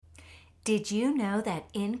Did you know that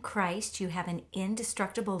in Christ you have an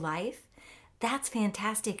indestructible life? That's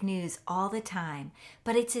fantastic news all the time,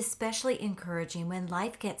 but it's especially encouraging when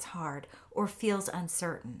life gets hard or feels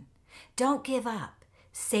uncertain. Don't give up.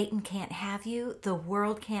 Satan can't have you, the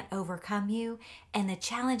world can't overcome you, and the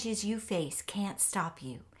challenges you face can't stop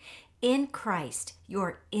you. In Christ,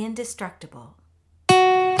 you're indestructible.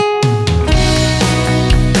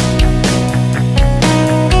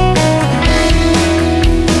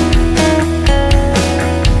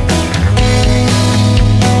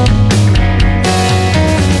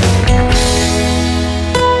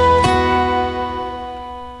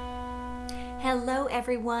 Hello,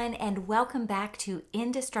 everyone, and welcome back to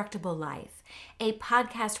Indestructible Life, a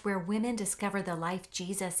podcast where women discover the life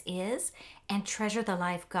Jesus is and treasure the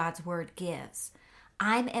life God's Word gives.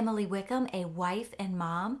 I'm Emily Wickham, a wife and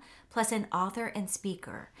mom, plus an author and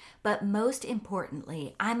speaker. But most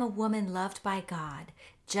importantly, I'm a woman loved by God,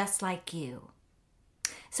 just like you.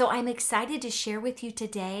 So I'm excited to share with you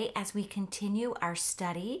today as we continue our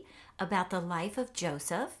study about the life of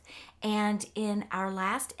Joseph. And in our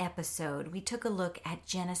last episode, we took a look at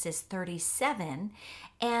Genesis 37,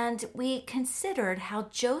 and we considered how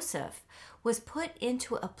Joseph was put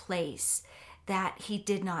into a place that he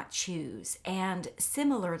did not choose. And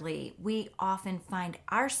similarly, we often find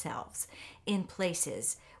ourselves in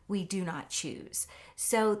places we do not choose.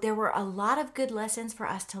 So there were a lot of good lessons for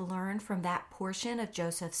us to learn from that portion of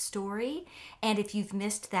Joseph's story. And if you've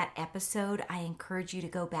missed that episode, I encourage you to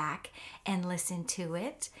go back and listen to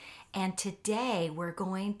it. And today we're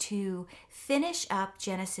going to finish up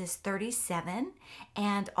Genesis 37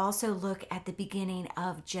 and also look at the beginning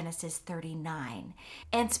of Genesis 39.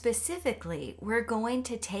 And specifically, we're going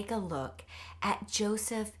to take a look at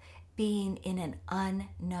Joseph being in an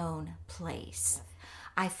unknown place.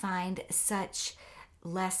 I find such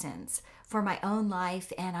lessons for my own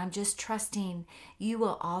life, and I'm just trusting you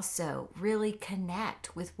will also really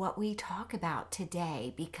connect with what we talk about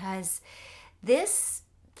today, because this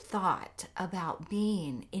thought about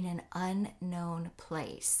being in an unknown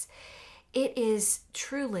place, it is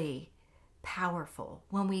truly powerful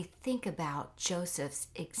when we think about Joseph's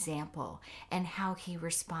example and how he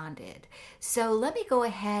responded. So let me go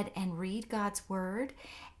ahead and read God's word.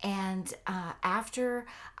 And after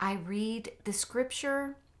I read the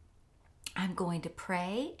scripture, I'm going to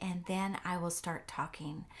pray, and then I will start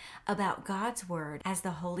talking about God's word as the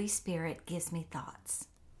Holy Spirit gives me thoughts.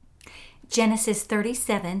 Genesis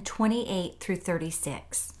 37:28 through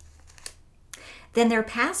 36. Then there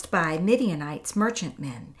passed by Midianites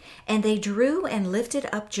merchantmen, and they drew and lifted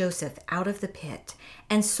up Joseph out of the pit,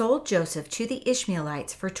 and sold Joseph to the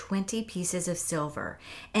Ishmaelites for 20 pieces of silver,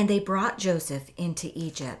 and they brought Joseph into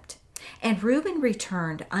Egypt. And Reuben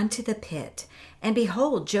returned unto the pit, and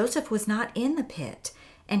behold, Joseph was not in the pit,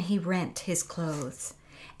 and he rent his clothes.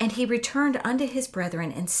 And he returned unto his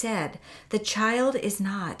brethren, and said, The child is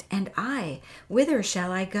not, and I, whither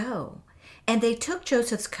shall I go? And they took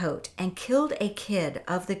Joseph's coat, and killed a kid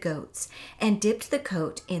of the goats, and dipped the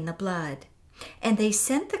coat in the blood. And they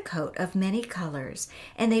sent the coat of many colors,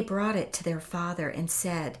 and they brought it to their father, and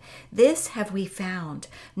said, This have we found.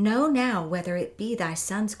 Know now whether it be thy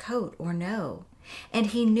son's coat or no. And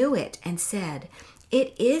he knew it, and said,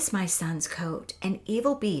 It is my son's coat. An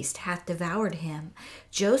evil beast hath devoured him.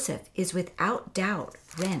 Joseph is without doubt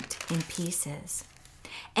rent in pieces.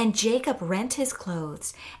 And Jacob rent his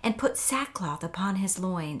clothes, and put sackcloth upon his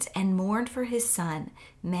loins, and mourned for his son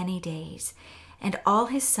many days. And all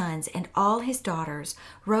his sons and all his daughters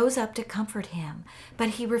rose up to comfort him.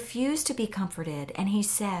 But he refused to be comforted, and he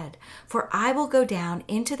said, For I will go down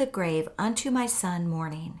into the grave unto my son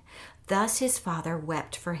mourning. Thus his father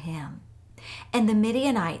wept for him. And the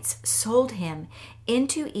Midianites sold him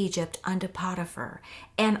into Egypt unto Potiphar,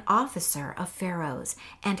 an officer of Pharaoh's,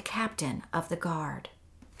 and captain of the guard.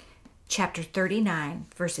 Chapter 39,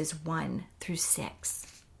 verses 1 through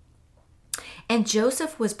 6. And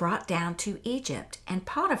Joseph was brought down to Egypt, and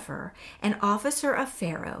Potiphar, an officer of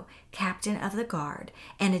Pharaoh, captain of the guard,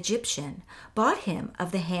 an Egyptian, bought him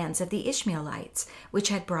of the hands of the Ishmaelites, which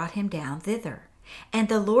had brought him down thither. And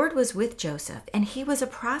the Lord was with Joseph, and he was a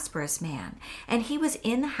prosperous man, and he was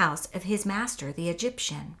in the house of his master the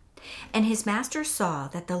Egyptian. And his master saw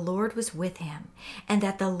that the Lord was with him, and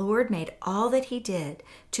that the Lord made all that he did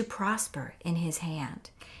to prosper in his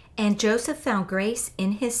hand. And Joseph found grace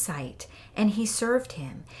in his sight, and he served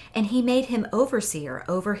him, and he made him overseer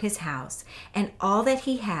over his house, and all that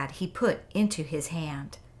he had he put into his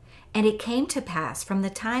hand. And it came to pass from the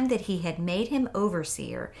time that he had made him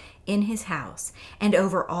overseer in his house and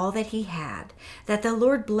over all that he had, that the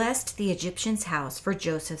Lord blessed the Egyptian's house for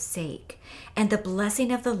Joseph's sake. And the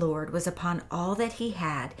blessing of the Lord was upon all that he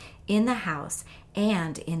had in the house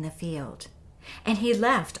and in the field. And he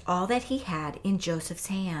left all that he had in Joseph's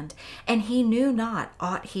hand, and he knew not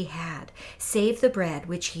aught he had, save the bread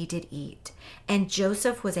which he did eat. And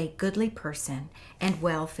Joseph was a goodly person and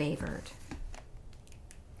well favored.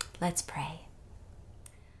 Let's pray.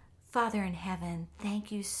 Father in heaven,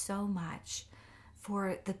 thank you so much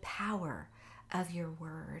for the power of your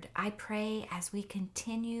word. I pray as we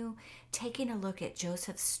continue taking a look at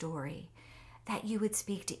Joseph's story, that you would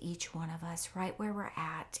speak to each one of us right where we're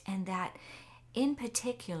at, and that in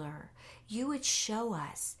particular, you would show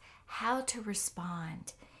us how to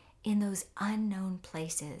respond in those unknown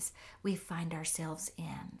places we find ourselves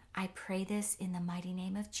in. I pray this in the mighty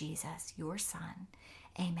name of Jesus, your Son.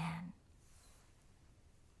 Amen.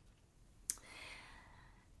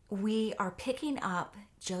 We are picking up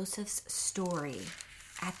Joseph's story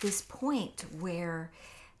at this point where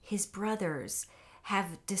his brothers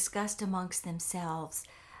have discussed amongst themselves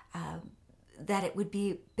that it would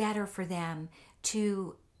be better for them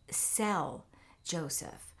to sell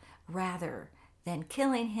Joseph rather than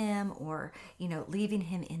killing him or, leaving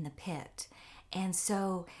him in the pit. And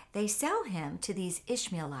so they sell him to these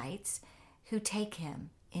Ishmaelites who take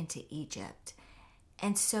him into Egypt.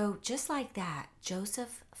 And so just like that,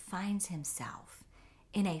 Joseph finds himself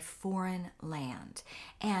in a foreign land.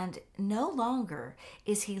 And no longer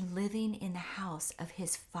is he living in the house of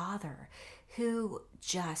his father, who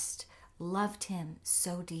just loved him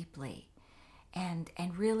so deeply and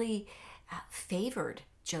really favored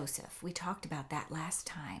Joseph. We talked about that last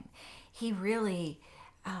time. He really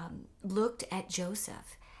looked at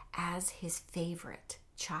Joseph as his favorite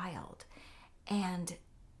child. And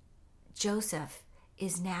Joseph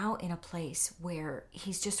is now in a place where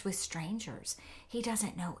he's just with strangers. He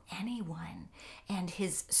doesn't know anyone, and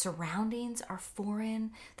his surroundings are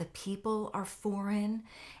foreign. The people are foreign,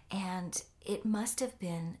 and it must have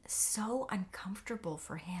been so uncomfortable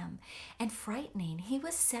for him and frightening. He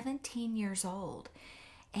was 17 years old,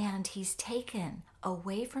 and he's taken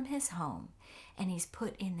away from his home, and he's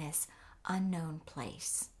put in this unknown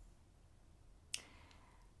place.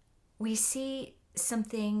 We see some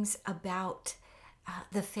things about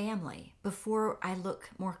the family before I look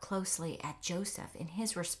more closely at Joseph in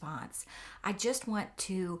his response. I just want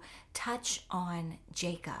to touch on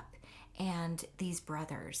Jacob and these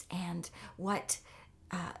brothers and what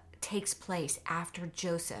takes place after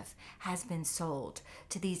Joseph has been sold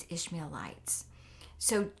to these Ishmaelites.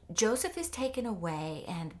 So Joseph is taken away,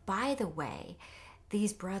 and by the way,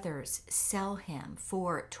 these brothers sell him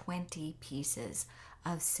for 20 pieces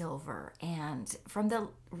of silver. And from the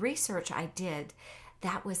research I did,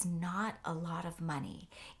 that was not a lot of money,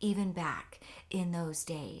 even back in those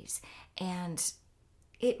days. And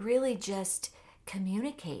it really just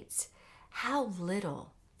communicates how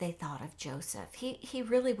little they thought of Joseph. He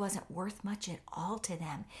really wasn't worth much at all to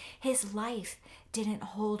them. His life didn't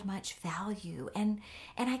hold much value. And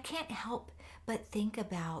I can't help but think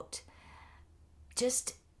about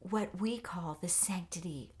just what we call the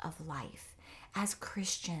sanctity of life as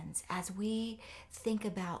Christians, as we think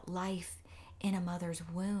about life in a mother's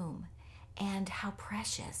womb and how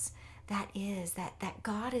precious that is, that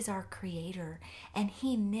God is our creator, and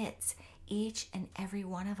he knits each and every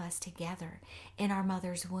one of us together in our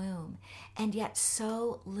mother's womb. And yet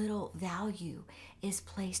so little value is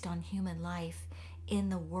placed on human life in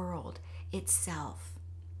the world itself.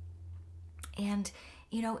 And,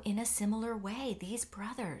 in a similar way, these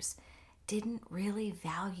brothers didn't really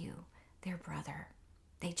value their brother.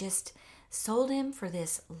 They just sold him for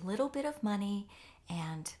this little bit of money,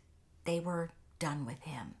 and they were done with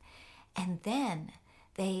him. And then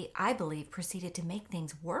they, I believe, proceeded to make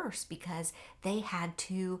things worse because they had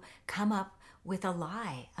to come up with a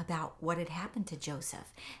lie about what had happened to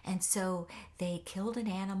Joseph. And so they killed an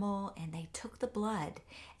animal, and they took the blood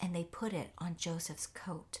and they put it on Joseph's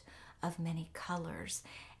coat of many colors.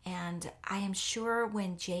 And I am sure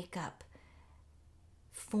when Jacob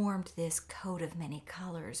formed this coat of many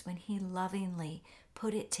colors, when he lovingly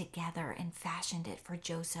put it together and fashioned it for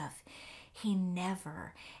Joseph, he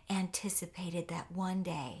never anticipated that one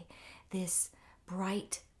day this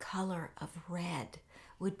bright color of red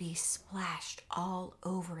would be splashed all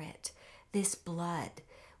over it. This blood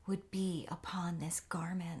would be upon this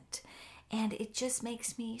garment. And it just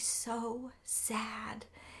makes me so sad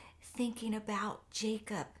thinking about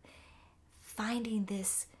Jacob finding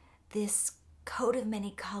this coat of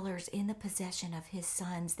many colors in the possession of his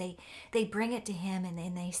sons. They bring it to him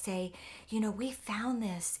and they say, we found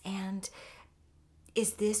this, and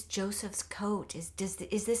is this Joseph's coat? Is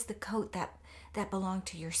this the coat that belonged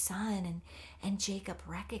to your son? And Jacob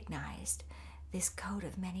recognized this coat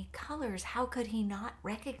of many colors. How could he not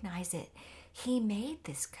recognize it? He made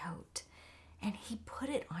this coat and he put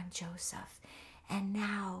it on Joseph, and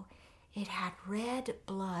now it had red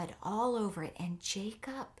blood all over it. And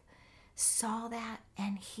Jacob saw that,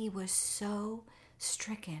 and he was so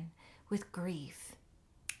stricken with grief.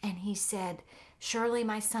 And he said, surely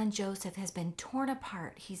my son Joseph has been torn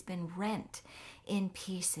apart. He's been rent in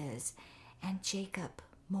pieces. And Jacob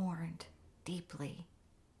mourned deeply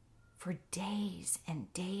for days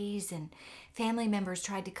and days. And family members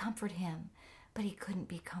tried to comfort him, but he couldn't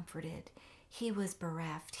be comforted. He was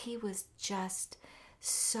bereft. He was just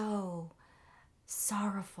so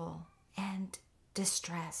sorrowful and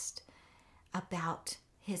distressed about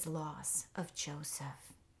his loss of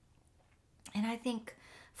Joseph. And I think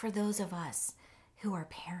for those of us who are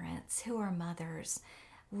parents, who are mothers,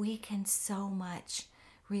 we can so much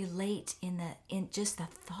relate in just the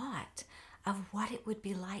thought of what it would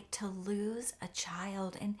be like to lose a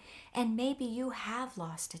child. And maybe you have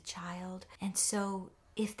lost a child. And so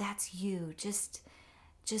if that's you, just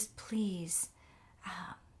please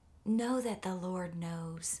know that the Lord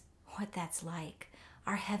knows what that's like.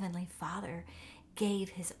 Our Heavenly Father gave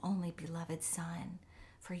his only beloved Son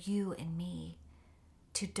for you and me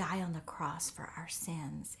to die on the cross for our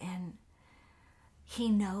sins. And he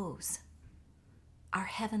knows, our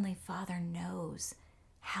Heavenly Father knows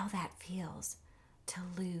how that feels to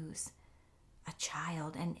lose a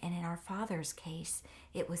child. And in our Father's case,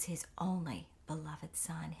 it was his only beloved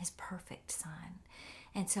Son, his perfect Son.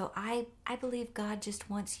 And so I believe God just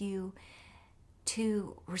wants you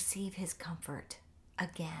to receive his comfort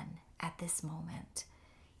again at this moment.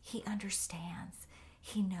 He understands.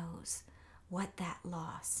 He knows what that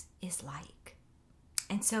loss is like.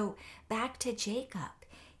 And so back to Jacob.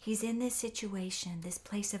 He's in this situation, this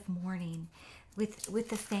place of mourning with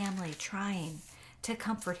the family, trying to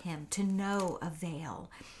comfort him, to no avail.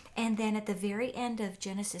 And then at the very end of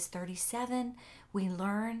Genesis 37, we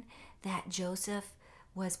learn that Joseph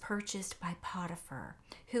was purchased by Potiphar,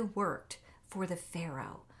 who worked for the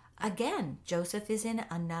Pharaoh. Again, Joseph is in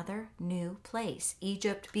another new place,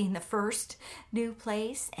 Egypt being the first new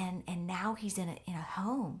place, and now he's in a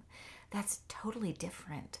home that's totally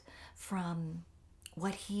different from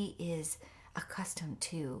what he is accustomed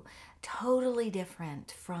to, totally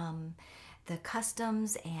different from the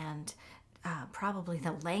customs and probably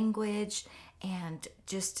the language and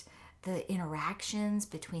just the interactions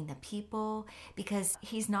between the people, because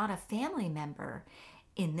he's not a family member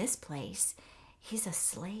in this place. He's a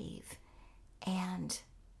slave. And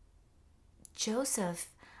Joseph,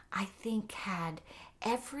 I think, had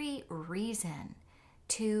every reason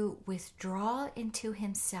to withdraw into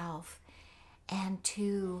himself and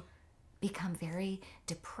to become very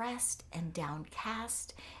depressed and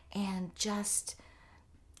downcast and just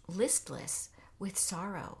listless with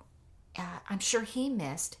sorrow. I'm sure he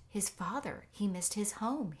missed his father. He missed his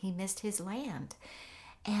home. He missed his land.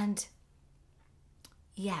 And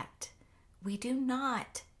yet, we do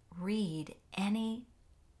not read any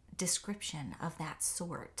description of that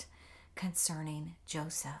sort concerning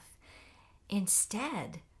Joseph.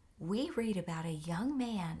 Instead, we read about a young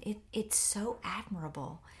man. It's so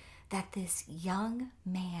admirable that this young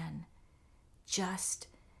man just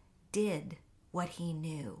did what he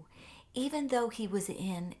knew. Even though he was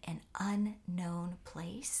in an unknown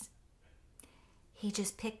place, he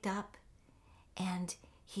just picked up and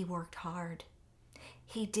he worked hard.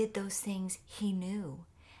 He did those things he knew,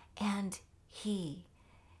 and he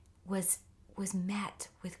was met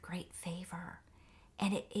with great favor.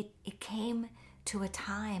 And it came to a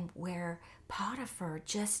time where Potiphar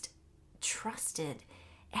just trusted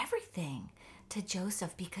everything to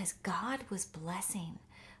Joseph because God was blessing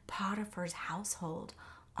Potiphar's household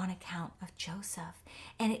on account of Joseph.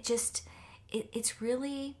 And it's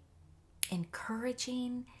really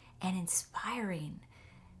encouraging and inspiring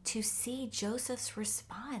to see Joseph's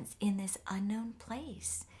response in this unknown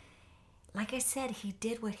place. Like I said, he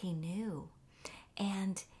did what he knew,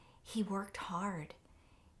 and he worked hard.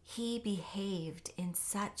 He behaved in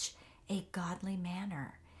such a godly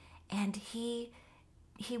manner, and he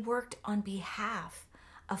worked on behalf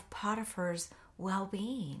of Potiphar's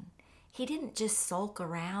well-being. He didn't just sulk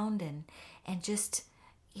around and just,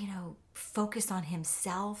 focus on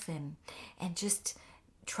himself and just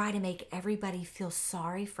try to make everybody feel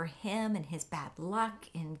sorry for him and his bad luck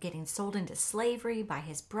in getting sold into slavery by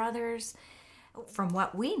his brothers. from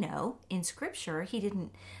what we know in Scripture, he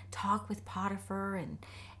didn't talk with Potiphar and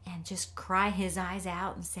just cry his eyes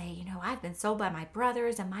out and say, I've been sold by my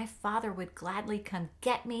brothers and my father would gladly come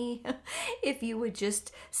get me if you would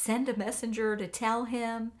just send a messenger to tell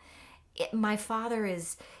him. My father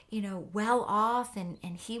is, well off and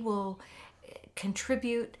he will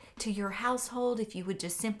contribute to your household if you would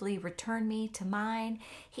just simply return me to mine.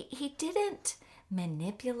 He didn't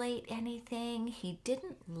manipulate anything. He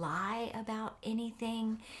didn't lie about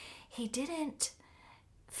anything. He didn't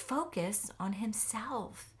focus on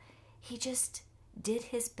himself. He just did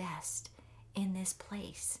his best in this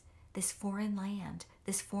place, this foreign land,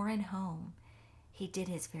 this foreign home. He did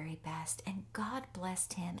his very best, and God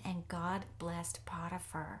blessed him, and God blessed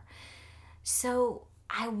Potiphar. So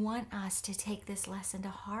I want us to take this lesson to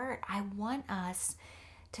heart. I want us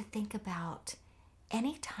to think about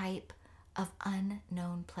any type of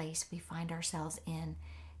unknown place we find ourselves in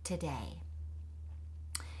today.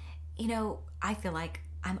 I feel like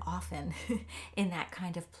I'm often in that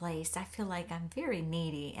kind of place. I feel like I'm very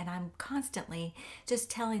needy and I'm constantly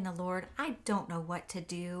just telling the Lord, I don't know what to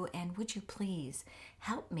do, and would you please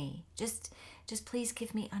help me? Just please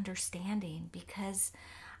give me understanding, because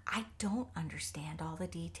I don't understand all the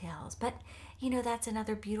details. But that's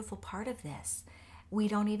another beautiful part of this. We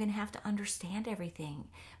don't even have to understand everything.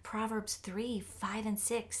 Proverbs 3, 5, and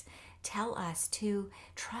 6 tell us to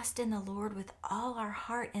trust in the Lord with all our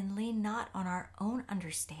heart and lean not on our own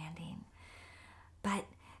understanding, but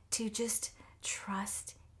to just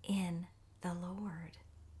trust in the Lord,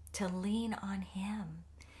 to lean on him,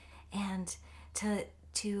 and to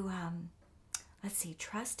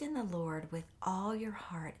trust in the Lord with all your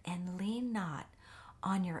heart and lean not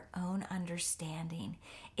on your own understanding.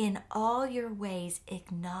 In all your ways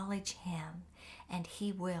acknowledge him, and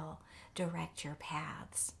he will direct your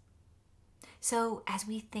paths. So as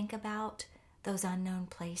we think about those unknown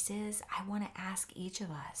places, I want to ask each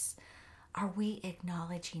of us, are we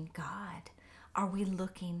acknowledging God? Are we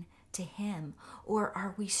looking to him? Or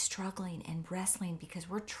are we struggling and wrestling because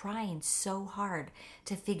we're trying so hard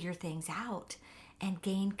to figure things out and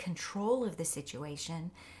gain control of the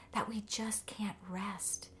situation that we just can't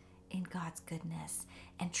rest in God's goodness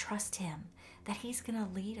and trust him that he's going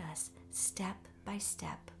to lead us step by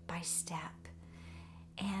step by step?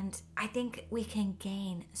 And I think we can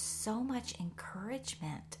gain so much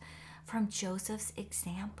encouragement from Joseph's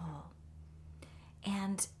example.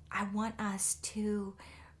 And I want us to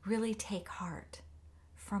really take heart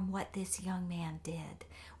from what this young man did.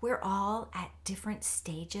 We're all at different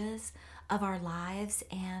stages of our lives,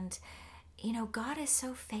 and God is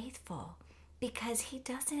so faithful because he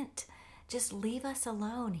doesn't just leave us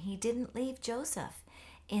alone. He didn't leave Joseph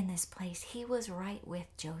in this place. He was right with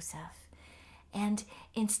Joseph. And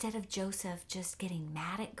instead of Joseph just getting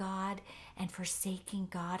mad at God and forsaking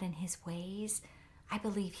God and his ways, I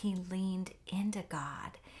believe he leaned into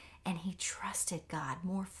God and he trusted God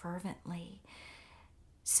more fervently.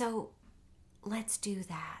 So let's do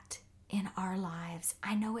that in our lives.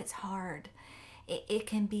 I know it's hard. It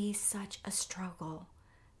can be such a struggle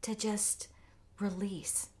to just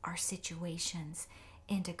release our situations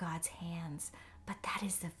into God's hands, but that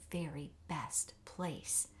is the very best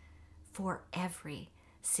place for every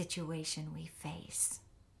situation we face.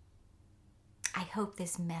 I hope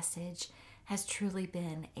this message has truly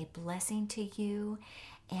been a blessing to you,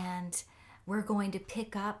 and we're going to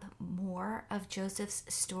pick up more of Joseph's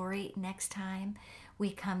story next time we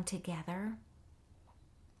come together.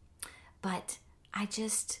 But I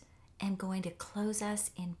just am going to close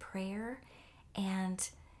us in prayer, and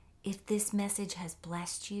if this message has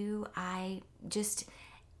blessed you, I just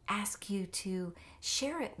ask you to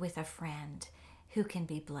share it with a friend who can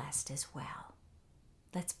be blessed as well.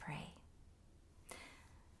 Let's pray.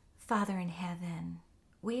 Father in heaven,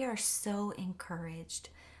 we are so encouraged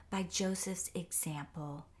by Joseph's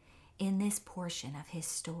example in this portion of his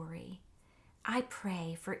story. I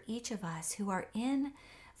pray for each of us who are in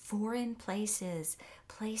foreign places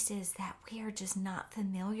that we are just not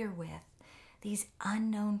familiar with, these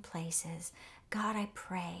unknown places. God, I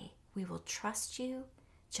pray we will trust you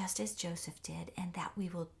just as Joseph did, and that we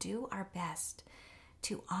will do our best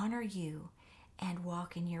to honor you and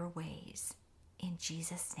walk in your ways. In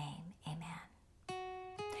Jesus' name, amen.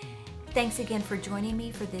 Thanks again for joining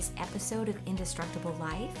me for this episode of Indestructible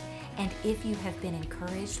Life. And if you have been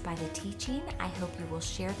encouraged by the teaching, I hope you will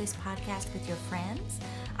share this podcast with your friends.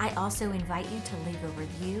 I also invite you to leave a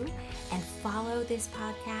review and follow this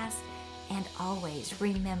podcast. And always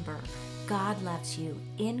remember, God loves you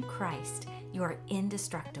in Christ. You are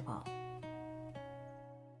indestructible.